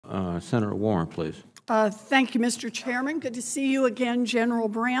Senator Warren, please. Thank you, Mr. Chairman. Good to see you again, General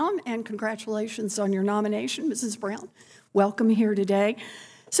Brown, and congratulations on your nomination, Mrs. Brown. Welcome here today.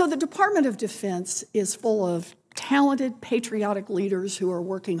 So the Department of Defense is full of talented, patriotic leaders who are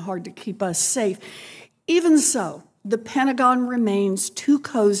working hard to keep us safe. Even so, the Pentagon remains too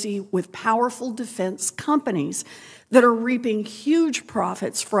cozy with powerful defense companies that are reaping huge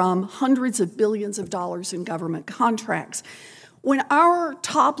profits from hundreds of billions of dollars in government contracts. When our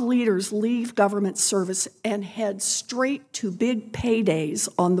top leaders leave government service and head straight to big paydays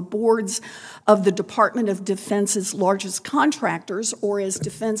on the boards of the Department of Defense's largest contractors or as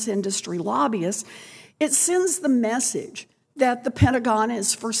defense industry lobbyists, it sends the message that the Pentagon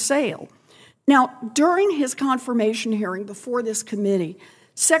is for sale. Now, during his confirmation hearing before this committee,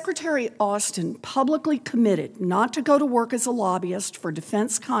 Secretary Austin publicly committed not to go to work as a lobbyist for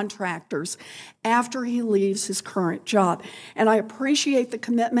defense contractors after he leaves his current job. And I appreciate the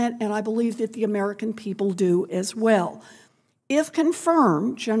commitment, and I believe that the American people do as well. If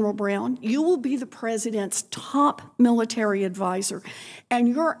confirmed, General Brown, you will be the president's top military advisor, and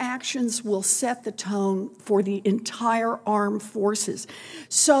your actions will set the tone for the entire armed forces.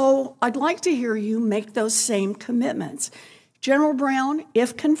 So I'd like to hear you make those same commitments. General Brown,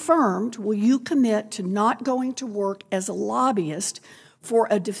 if confirmed, will you commit to not going to work as a lobbyist for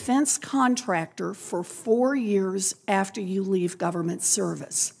a defense contractor for 4 years after you leave government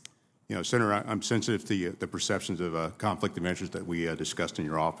service? You know, Senator, I'm sensitive to the perceptions of conflict of interest that we discussed in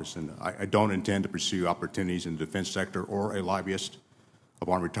your office, and I don't intend to pursue opportunities in the defense sector or a lobbyist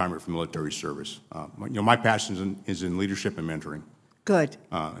upon retirement from military service. You know, my passion is in leadership and mentoring. Good.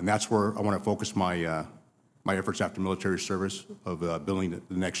 And that's where I want to focus my efforts after military service of building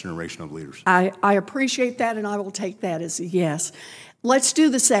the next generation of leaders. I appreciate that, and I will take that as a yes. Let's do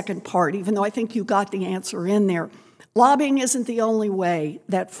the second part, even though I think you got the answer in there. Lobbying isn't the only way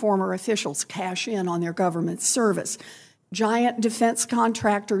that former officials cash in on their government service. Giant defense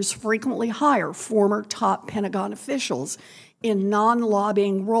contractors frequently hire former top Pentagon officials in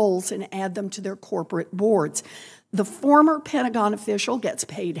non-lobbying roles and add them to their corporate boards. The former Pentagon official gets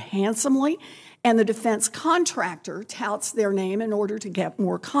paid handsomely, and the defense contractor touts their name in order to get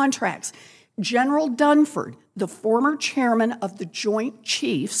more contracts. General Dunford, the former chairman of the Joint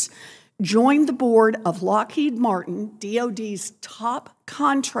Chiefs, joined the board of Lockheed Martin, DoD's top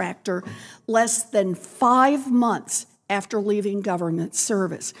contractor, less than 5 months after leaving government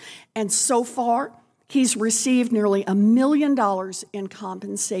service. And so far, he's received nearly $1 million in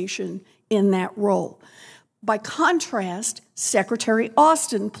compensation in that role. By contrast, Secretary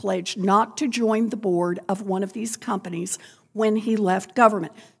Austin pledged not to join the board of one of these companies when he left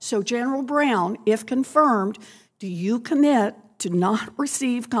government. So, General Brown, if confirmed, do you commit to not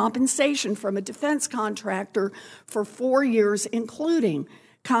receive compensation from a defense contractor for 4 years, including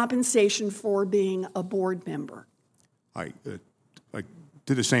compensation for being a board member? I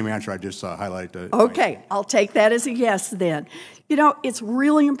did the same answer I just highlighted. Okay, I'll take that as a yes then. You know, it's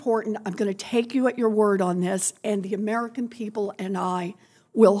really important. I'm going to take you at your word on this, and the American people and I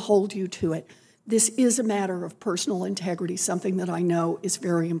will hold you to it. This is a matter of personal integrity, something that I know is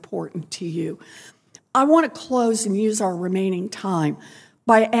very important to you. I want to close and use our remaining time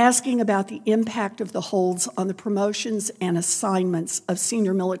by asking about the impact of the holds on the promotions and assignments of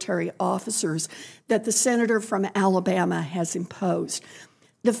senior military officers that the senator from Alabama has imposed.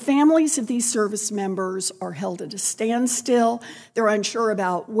 The families of these service members are held at a standstill. They're unsure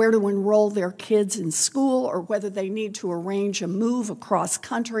about where to enroll their kids in school or whether they need to arrange a move across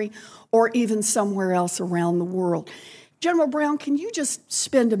country or even somewhere else around the world. General Brown, can you just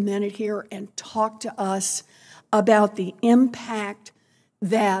spend a minute here and talk to us about the impact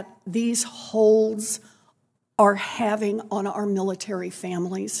that these holds are having on our military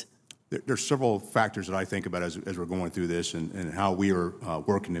families? There's several factors that I think about as we're going through this and how we are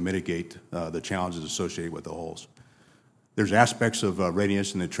working to mitigate the challenges associated with the holds. There's aspects of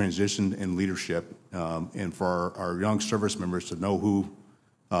readiness and the transition in leadership, and for our young service members to know who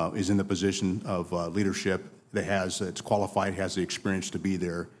is in the position of leadership that's qualified, has the experience to be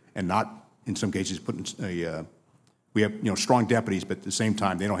there, and not, in some cases, putting we have strong deputies, but at the same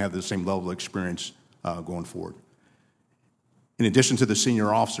time, they don't have the same level of experience going forward. In addition to the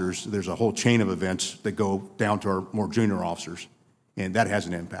senior officers, there's a whole chain of events that go down to our more junior officers, and that has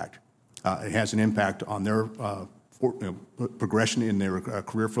an impact. It has an impact on their progression in their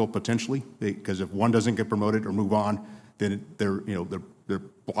career field potentially, because if one doesn't get promoted or move on, then they're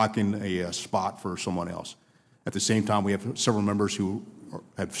blocking a spot for someone else. At the same time, we have several members who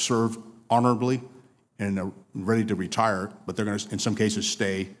have served honorably and are ready to retire, but they're going to, in some cases,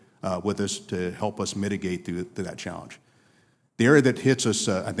 stay with us to help us mitigate through that challenge. The area that hits us,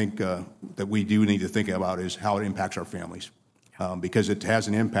 I think, that we do need to think about is how it impacts our families, because it has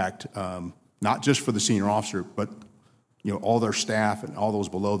an impact not just for the senior officer, but all their staff and all those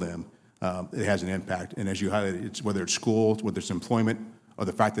below them. It has an impact, and as you highlighted, it's whether it's school, whether it's employment, or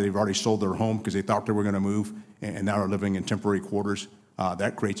the fact that they've already sold their home because they thought they were going to move and now are living in temporary quarters.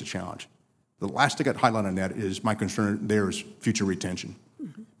 That creates a challenge. The last thing I'd highlight on that is my concern there is future retention,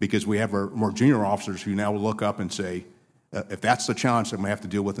 because we have our more junior officers who now will look up and say, if that's the challenge that I'm going to have to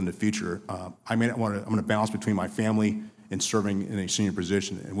deal with in the future, I may not want to. I'm going to balance between my family and serving in a senior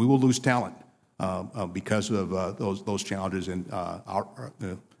position, and we will lose talent because of those challenges. And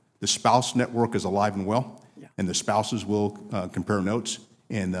the spouse network is alive and well, and the spouses will compare notes.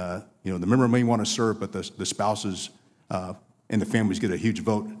 And the member may want to serve, but the spouses and the families get a huge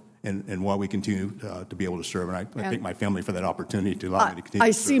vote. And why we continue to be able to serve. And I thank my family for that opportunity to allow me to continue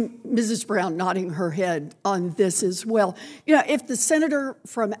to serve. I see Mrs. Brown nodding her head on this as well. If the senator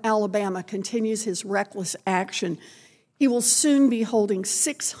from Alabama continues his reckless action, he will soon be holding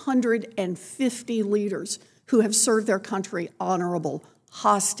 650 leaders who have served their country honorable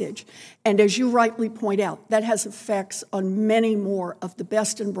hostage. And as you rightly point out, that has effects on many more of the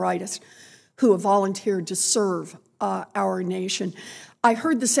best and brightest who have volunteered to serve our nation. I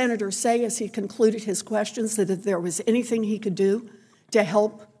heard the senator say as he concluded his questions that if there was anything he could do to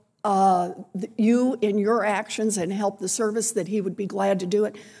help you in your actions and help the service, that he would be glad to do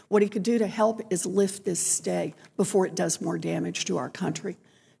it. What he could do to help is lift this stay before it does more damage to our country.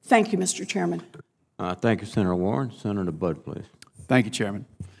 Thank you, Mr. Chairman. Thank you, Senator Warren. Senator Budd, please. Thank you, Chairman.